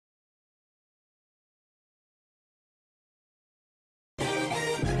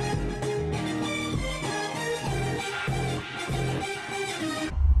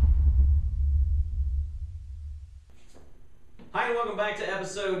and welcome back to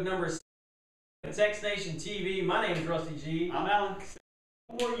episode number 6 of txtNationTV. My name is Rusty G. I'm Alan.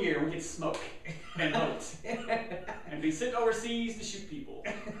 One more year, we get to smoke and vote and be sent overseas to shoot people.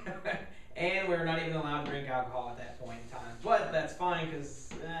 And we're not even allowed to drink alcohol at that point in time. But that's fine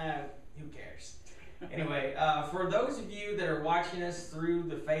because who cares? Anyway, for those of you that are watching us through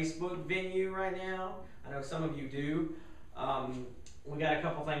the Facebook venue right now, I know some of you do, we got a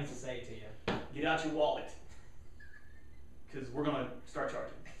couple things to say to you. Get out your wallet, because we're going to start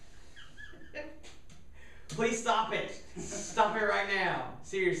charging. Please stop it. Stop it right now.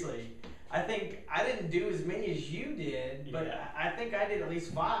 Seriously. I think I didn't do as many as you did, but Yeah. I think I did at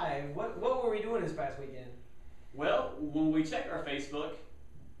least 5. What were we doing this past weekend? Well, when we check our Facebook,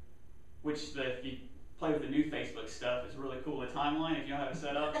 which if you play with the new Facebook stuff, is really cool. The timeline, if you don't have it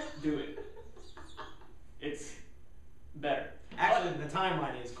set up, do it. It's better. Actually, the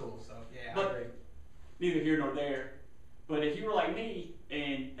timeline is cool, so yeah, I agree. Neither here nor there. But if you were like me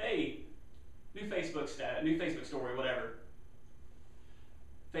and, hey, new Facebook story, whatever.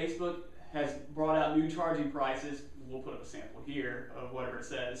 Facebook has brought out new charging prices. We'll put up a sample here of whatever it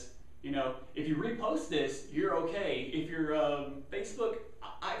says. You know, if you repost this, you're okay. If your Facebook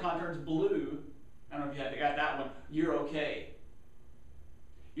icon turns blue, I don't know if you got that one, you're okay.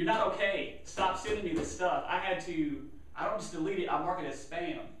 You're not okay. Stop sending me this stuff. I don't just delete it, I mark it as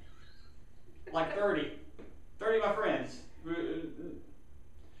spam. Like 30 of my friends.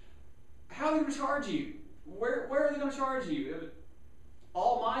 How are they going to charge you? Where are they going to charge you?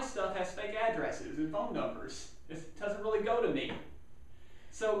 All my stuff has fake addresses and phone numbers. It doesn't really go to me.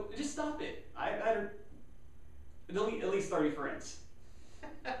 So just stop it. I delete at least 30 friends.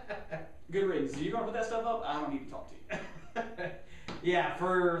 Good riddance. You're going to put that stuff up? I don't need to talk to you. Yeah,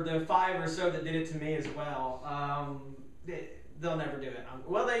 for the 5 or so that did it to me as well, they'll never do it.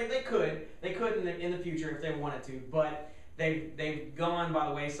 Well, they could in the future if they wanted to, but they've gone by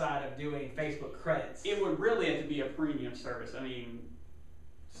the wayside of doing Facebook credits. It would really have to be a premium service. I mean,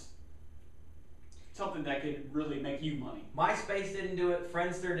 something that could really make you money. MySpace didn't do it,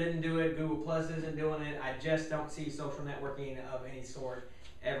 Friendster didn't do it, Google Plus isn't doing it. I just don't see social networking of any sort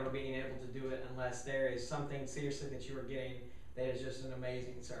ever being able to do it unless there is something seriously that you are getting that is just an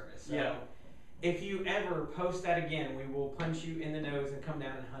amazing service. So yeah. If you ever post that again, we will punch you in the nose and come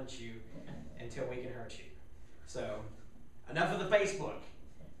down and hunt you until we can hurt you. So, enough of the Facebook,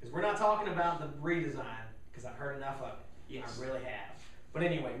 because we're not talking about the redesign, because I've heard enough of it. Yes. I really have. But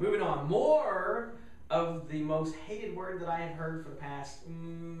anyway, moving on. More of the most hated word that I have heard for the past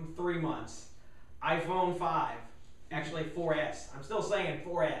 3 months. iPhone 5. Actually 4S. I'm still saying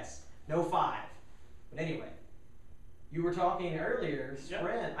 4S. No 5. But anyway. You were talking earlier, Sprint.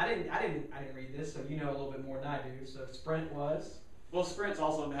 Yep. I didn't read this, so you know a little bit more than I do. So Sprint was? Well, Sprint's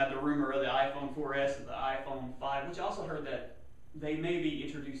also had the rumor of the iPhone 4S and the iPhone 5, which I also heard that they may be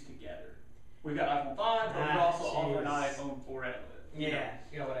introduced together. We've got iPhone 5, but we also offer an iPhone 4S. Yeah,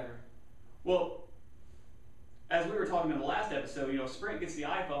 whatever. Well, as we were talking in the last episode, Sprint gets the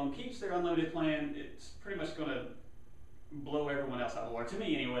iPhone, keeps their unlimited plan. It's pretty much going to blow everyone else out of the water. To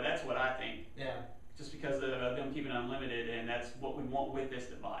me, anyway, that's what I think. Yeah. Just because of them keeping unlimited, and that's what we want with this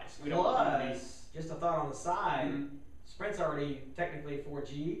device. We don't want to be... just a thought on the side, Sprint's already technically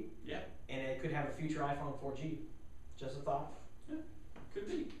 4G, yeah, and it could have a future iPhone 4G. Just a thought. Yeah, could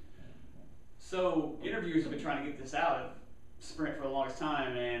be. So interviewers have been trying to get this out of Sprint for the longest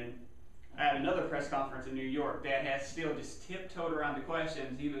time, and at another press conference in New York, Dad has still just tiptoed around the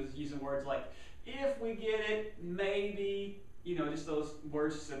questions. He was using words like, if we get it, maybe... just those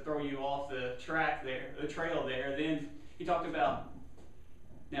words that throw you off the track there, the trail there. Then he talked about,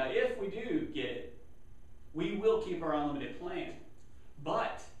 now if we do get it, we will keep our unlimited plan.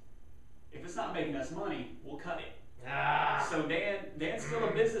 But if it's not making us money, we'll cut it. So Dan's still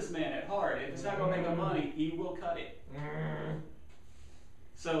a businessman at heart. If it's not going to make him money, he will cut it.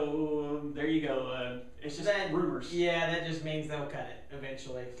 So there you go. It's just rumors. Yeah, that just means they'll cut it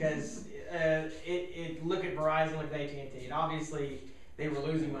eventually. Because look at Verizon, look at at&t. And obviously, they were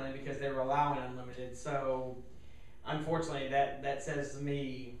losing money because they were allowing unlimited. So unfortunately, that says to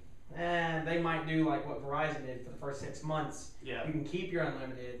me, they might do like what Verizon did for the first 6 months. Yeah. You can keep your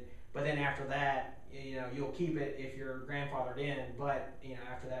unlimited, but then after that, you'll keep it if you're grandfathered in. But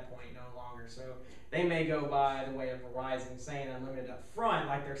after that point, no longer. So they may go by the way of Verizon saying unlimited up front,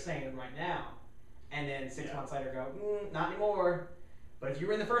 like they're saying right now, and then 6 months later go, not anymore. But if you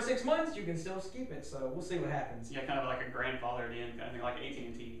were in the first 6 months, you can still keep it. So we'll see what happens. Yeah, kind of like a grandfathered in kind of thing, like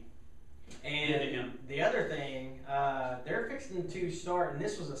at&t. And the other thing, they're fixing to start, and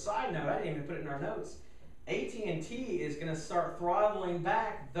this was a side note, I didn't even put it in our notes. AT&T is going to start throttling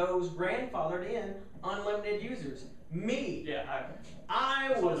back those grandfathered in unlimited users. Me. Yeah,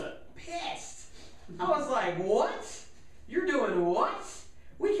 I saw was that. pissed. I was like, what? You're doing what?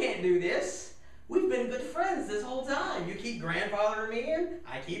 We can't do this. We've been good friends this whole time. You keep grandfathering me in,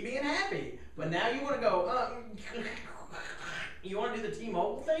 I keep being happy. But now you want to go, you want to do the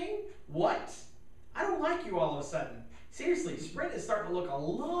T-Mobile thing? What? I don't like you all of a sudden. Seriously, Sprint is starting to look a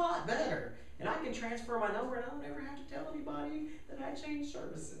lot better. And I can transfer my number and I don't ever have to tell anybody that I changed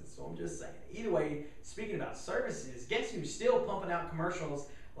services. So I'm just saying. Either way, speaking about services, guess who's still pumping out commercials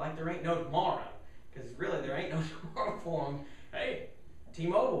like there ain't no tomorrow? Because really, there ain't no tomorrow for them. Hey,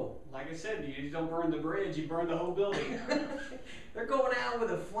 T-Mobile. Like I said, you just don't burn the bridge, you burn the whole building. They're going out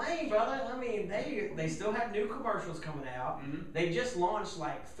with a flame, brother. I mean, they still have new commercials coming out. Mm-hmm. They just launched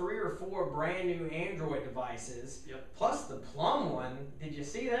like 3 or 4 brand new Android devices. Yep. Plus the Plum one. Did you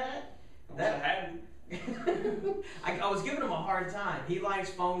see that? I hadn't. I was giving him a hard time. He likes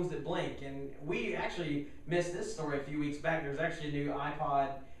phones that blink, and we actually missed this story a few weeks back. There's actually a new iPod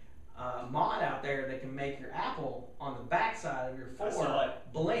mod out there that can make your Apple on the backside of your phone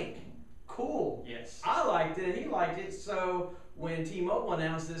blink. Cool. Yes. I liked it, and he liked it. So when T-Mobile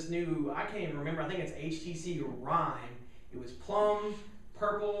announced this new, I can't even remember. I think it's HTC Rhyme. It was plum,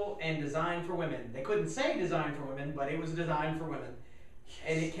 purple, and designed for women. They couldn't say designed for women, but it was designed for women.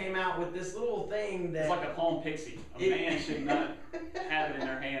 And it came out with this little thing that... It's like a palm pixie. A man should not have it in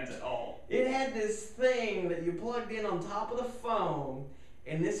their hands at all. It had this thing that you plugged in on top of the phone,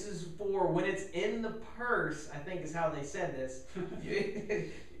 and this is for when it's in the purse, I think is how they said this,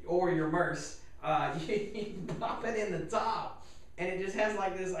 or your merce. You pop it in the top, and it just has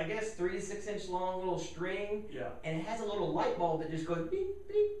like this, I guess, 3 to 6 inch long little string. Yeah. And it has a little light bulb that just goes beep,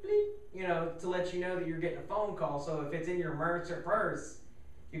 beep, beep, you know, to let you know that you're getting a phone call. So if it's in your merce or purse,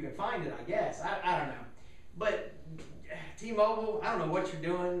 you can find it, I guess. I don't know. But T-Mobile, I don't know what you're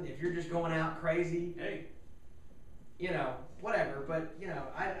doing. If you're just going out crazy, Hey. you know, whatever. But, you know,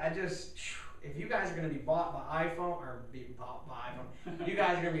 I just, if you guys are going to be bought by iPhone, or be bought by iPhone, you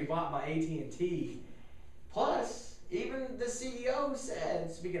guys are going to be bought by at&t. Plus, even the CEO said,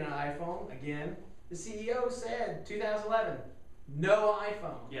 speaking of iPhone, again, the CEO said 2011, no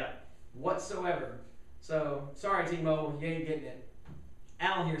iPhone. Yeah. Whatsoever. So, sorry T-Mobile, you ain't getting it.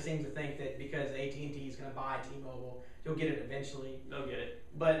 Alan here seems to think that because at&t is going to buy T-Mobile, you'll get it eventually. They'll get it.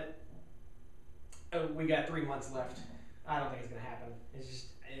 But we got 3 months left. I don't think it's going to happen.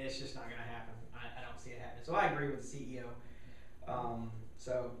 It's just not going to happen. I don't see it happening. So I agree with the CEO.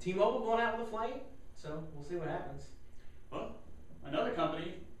 So T-Mobile going out with a flame. So we'll see what happens. Well, another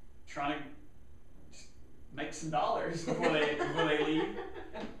company trying to just make some dollars before they leave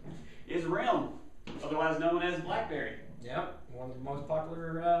is RIM, otherwise known as BlackBerry. Yep, one of the most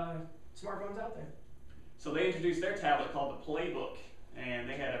popular smartphones out there. So they introduced their tablet called the Playbook, and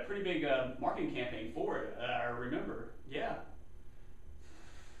they had a pretty big marketing campaign for it. I remember, yeah,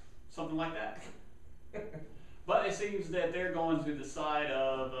 something like that. But it seems that they're going to the side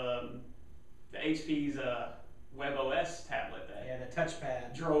of the HP's WebOS tablet that the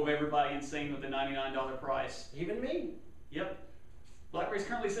touchpad drove everybody insane with the $99 price. Even me. Yep. BlackBerry's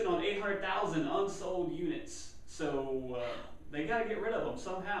currently sitting on 800,000 unsold units. So they got to get rid of them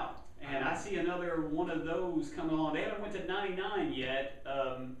somehow. And I see another one of those coming along. They haven't went to 99 yet.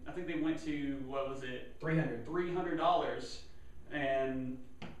 I think they went to, what was it? $300. And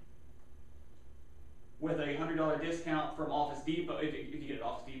with a $100 discount from Office Depot, if you get it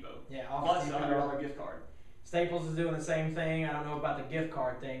Office Depot. Yeah, Office Plus Depot. a $100 gift card. Staples is doing the same thing. I don't know about the gift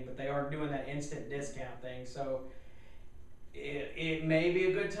card thing, but they are doing that instant discount thing. So it may be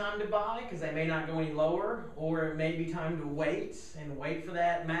a good time to buy because they may not go any lower, or it may be time to wait for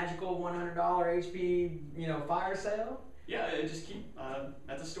that magical $100 HP fire sale. Yeah, just keep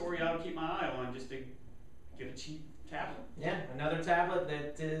that's a story I would keep my eye on, just to get a cheap tablet. Yeah, another tablet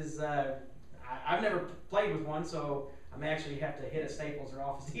that is I've never played with one, so I may actually have to hit a Staples or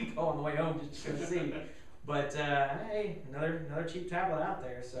Office Depot on the way home just to see. But hey, another cheap tablet out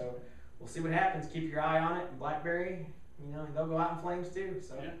there, so we'll see what happens. Keep your eye on it. BlackBerry, they'll go out in flames too,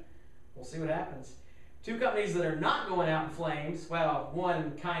 so yeah. We'll see what happens. 2 companies that are not going out in flames, well,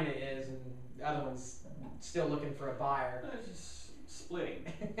 one kind of is, and the other one's still looking for a buyer. It's just splitting.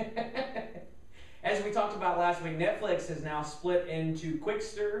 As we talked about last week, Netflix has now split into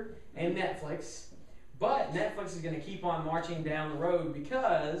Quickster and Netflix, but Netflix is going to keep on marching down the road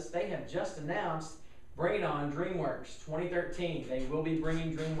because they have just announced bringing on DreamWorks 2013. They will be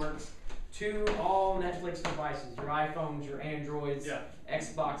bringing DreamWorks to all Netflix devices, your iPhones, your Androids,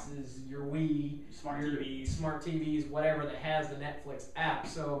 Xboxes, your Wii, smart TVs, whatever that has the Netflix app.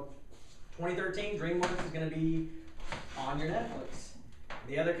 So 2013, DreamWorks is going to be on your Netflix.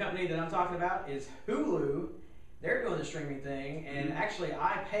 The other company that I'm talking about is Hulu. they're doing the streaming thing, and actually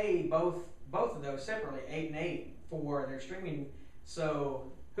I pay both of those separately, 8 and 8, for their streaming.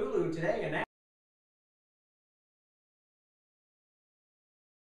 So Hulu today and now.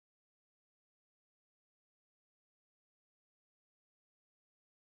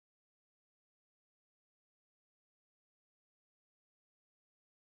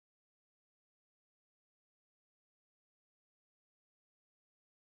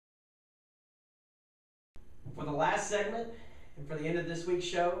 For the last segment, and for the end of this week's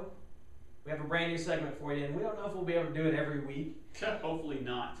show, we have a brand new segment for you, and we don't know if we'll be able to do it every week. Hopefully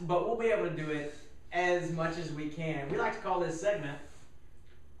not. But we'll be able to do it as much as we can. We like to call this segment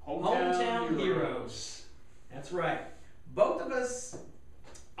Hometown Heroes. That's right. Both of us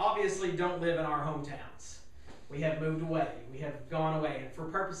obviously don't live in our hometowns. We have moved away. We have gone away, and for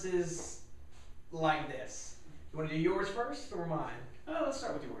purposes like this. You want to do yours first or mine? Let's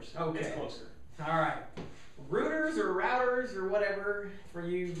start with yours. Okay. It's closer. All right. Routers or routers or whatever for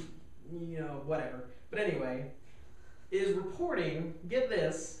you, whatever. But anyway, is reporting, get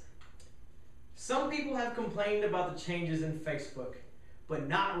this, some people have complained about the changes in Facebook, but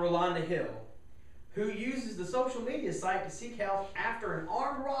not Rolanda Hill, who uses the social media site to seek help after an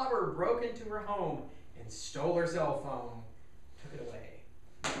armed robber broke into her home and stole her cell phone, took it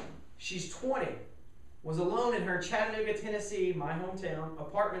away. She's 20, was alone in her Chattanooga, Tennessee, my hometown,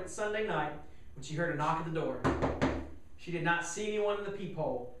 apartment Sunday night when she heard a knock at the door. She did not see anyone in the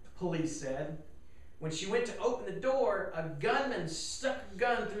peephole, police said. When she went to open the door, a gunman stuck a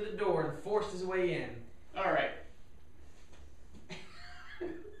gun through the door and forced his way in. All right.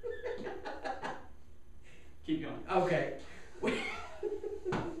 Keep going. Okay.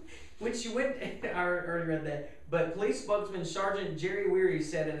 When she went, I already read that, but police spokesman Sergeant Jerry Weary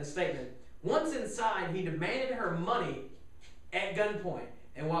said in a statement, once inside, he demanded her money at gunpoint,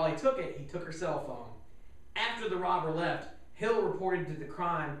 and while he took her cell phone. After the robber left, Hill reported to the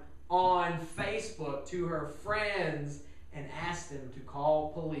crime on Facebook to her friends and asked them to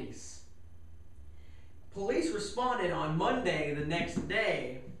call police. Police responded on Monday the next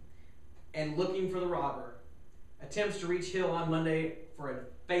day and looking for the robber. Attempts to reach Hill on Monday for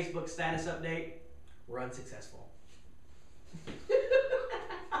a Facebook status update were unsuccessful.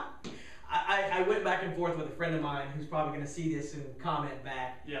 I went back and forth with a friend of mine who's probably going to see this and comment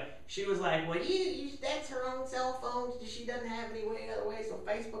back. Yeah. She was like, well, that's her own cell phone. She doesn't have any other way, so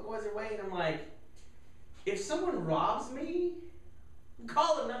Facebook was her way. And I'm like, if someone robs me,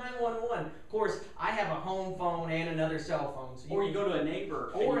 call 911. Of course, I have a home phone and another cell phone. So Or you go to a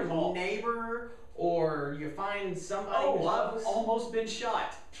neighbor. Or a neighbor, or you find somebody. Oh, I've almost been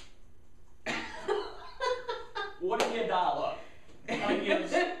shot. What do you dial up? I mean,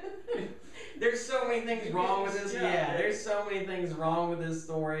 there's so many things wrong with this. Yeah, there's so many things wrong with this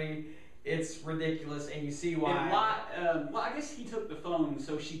story. It's ridiculous, and you see why. And why? Well, I guess he took the phone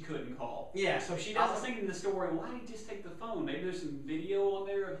so she couldn't call. Yeah, so she I doesn't. was thinking the story. Why did he just take the phone? Maybe there's some video on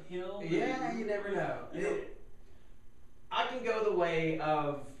there of him. Yeah, you never know. Yeah. I can go the way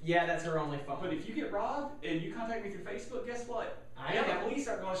of, that's her only phone. But if you get robbed and you contact me through Facebook, guess what? I The know. police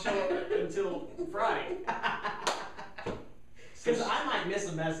aren't going to show up until Friday. Because I might miss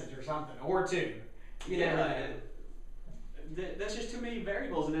a message or something, or two. You never know. That's just too many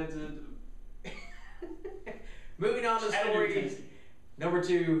variables, and that's Moving on to Chattanooga, story Tennessee. number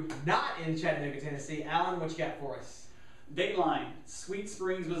 2, not in Chattanooga, Tennessee. Alan, what you got for us? Dateline, Sweet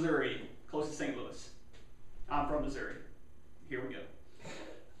Springs, Missouri, close to St. Louis. I'm from Missouri. Here we go.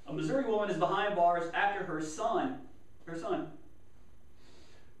 A Missouri woman is behind bars after her son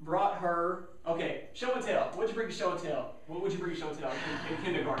brought her, okay, show and tell. What'd you bring to show and tell? What would you bring to show and tell in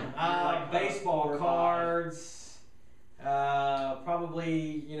kindergarten? Baseball cards,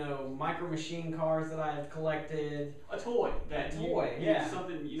 probably, micro machine cards that I've collected. A toy. Yeah.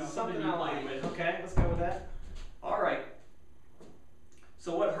 Something, Something you I play like. with. Okay, let's go with that. All right.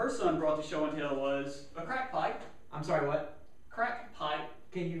 So what her son brought to show and tell was a crack pipe. I'm sorry, what? Crack pipe.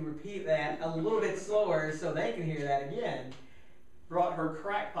 Can you repeat that a little bit slower so they can hear that again? Brought her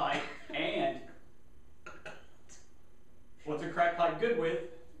crack pipe and what's a crack pipe good with?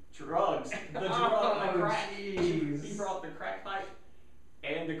 Drugs. The crack. Jeez. He brought the crack pipe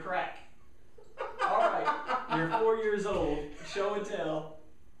and the crack. All right, you're 4 years old. Show and tell.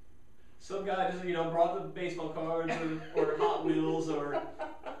 Some guy just brought the baseball cards or Hot Wheels or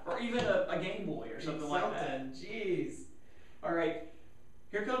even a Game Boy or something like that. Jeez. All right,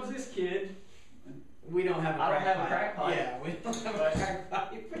 here comes this kid. We don't have a I crack don't have pipe. a crack pipe. Yeah, we don't have a crack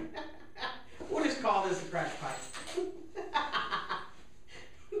pipe. We'll just call this a crack pipe.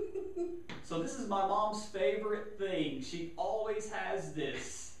 So this is my mom's favorite thing. She always has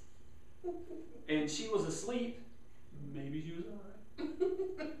this. And she was asleep maybe she was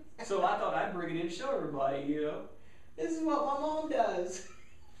alright. So I thought I'd bring it in and show everybody, you know. This is what my mom does.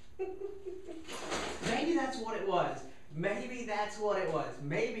 Maybe that's what it was. Maybe that's what it was.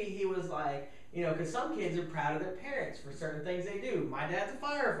 Maybe he was like, you know, because some kids are proud of their parents for certain things they do. My dad's a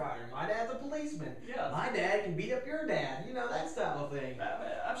firefighter. My dad's a policeman. Yeah. My dad can beat up your dad. You know, that style of thing.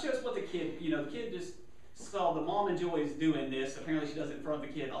 I'm sure it's what the kid, you know, the kid just saw the mom enjoys doing this. Apparently she does it in front of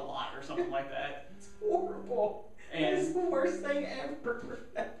the kid a lot or something like that. It's horrible. And it's the worst thing ever.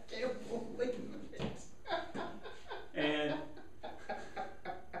 I can't believe it. And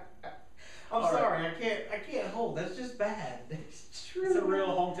I'm sorry, I can't hold. That's just bad. It's true. It's a real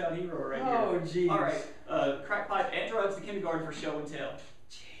hometown hero right here. Oh, jeez. All right, crack pipe and drugs to kindergarten for show and tell.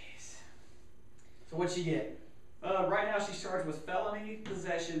 Jeez. So what'd she get? Right now she's charged with felony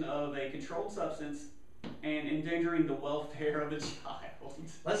possession of a controlled substance and endangering the welfare of a child.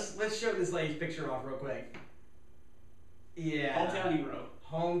 Let's show this lady's picture off real quick. Yeah. Hometown hero.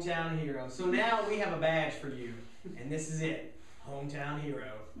 Hometown hero. So now we have a badge for you, and this is it. Hometown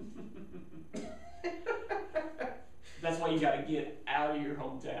hero. That's why you got to get out of your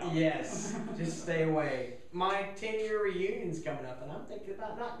hometown. Yes, just stay away. My 10-year reunion's coming up, and I'm thinking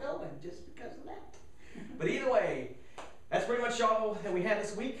about not going just because of that. But either way, that's pretty much all that we had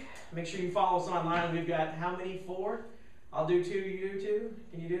this week. Make sure you follow us online. We've got how many? 4? I'll do 2, you do 2.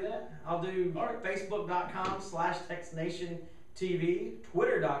 Can you do that? I'll do Facebook.com/txtNationTV,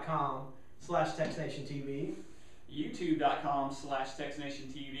 Twitter.com/txtNationTV,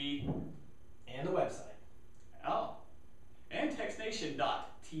 YouTube.com/txtNationTV, and the website. Oh, and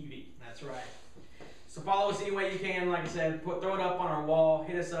txtNation.tv. That's right. So follow us any way you can. Like I said, throw it up on our wall.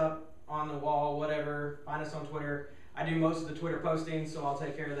 Hit us up on the wall, whatever. Find us on Twitter. I do most of the Twitter posting, so I'll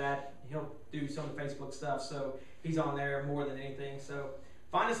take care of that. He'll do some of the Facebook stuff, so he's on there more than anything. So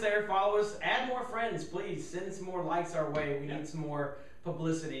find us there, follow us, add more friends, please. Send some more likes our way. We need some more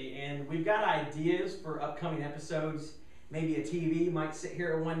publicity. And we've got ideas for upcoming episodes. Maybe a TV might sit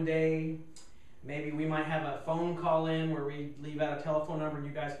here one day. Maybe we might have a phone call in where we leave out a telephone number and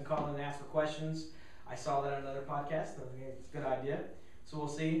you guys can call in and ask for questions. I saw that on another podcast. I think it's a good idea. So we'll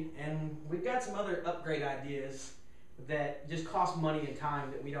see. And we've got some other upgrade ideas that just cost money and time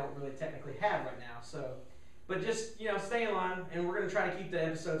that we don't really technically have right now. So, but just, you know, stay in line, and we're going to try to keep the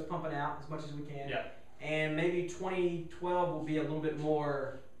episodes pumping out as much as we can. Yeah. And maybe 2012 will be a little bit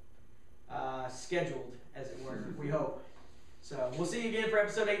more scheduled, as it were, we hope. So we'll see you again for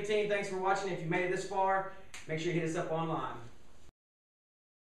episode 18. Thanks for watching. If you made it this far, make sure you hit us up online.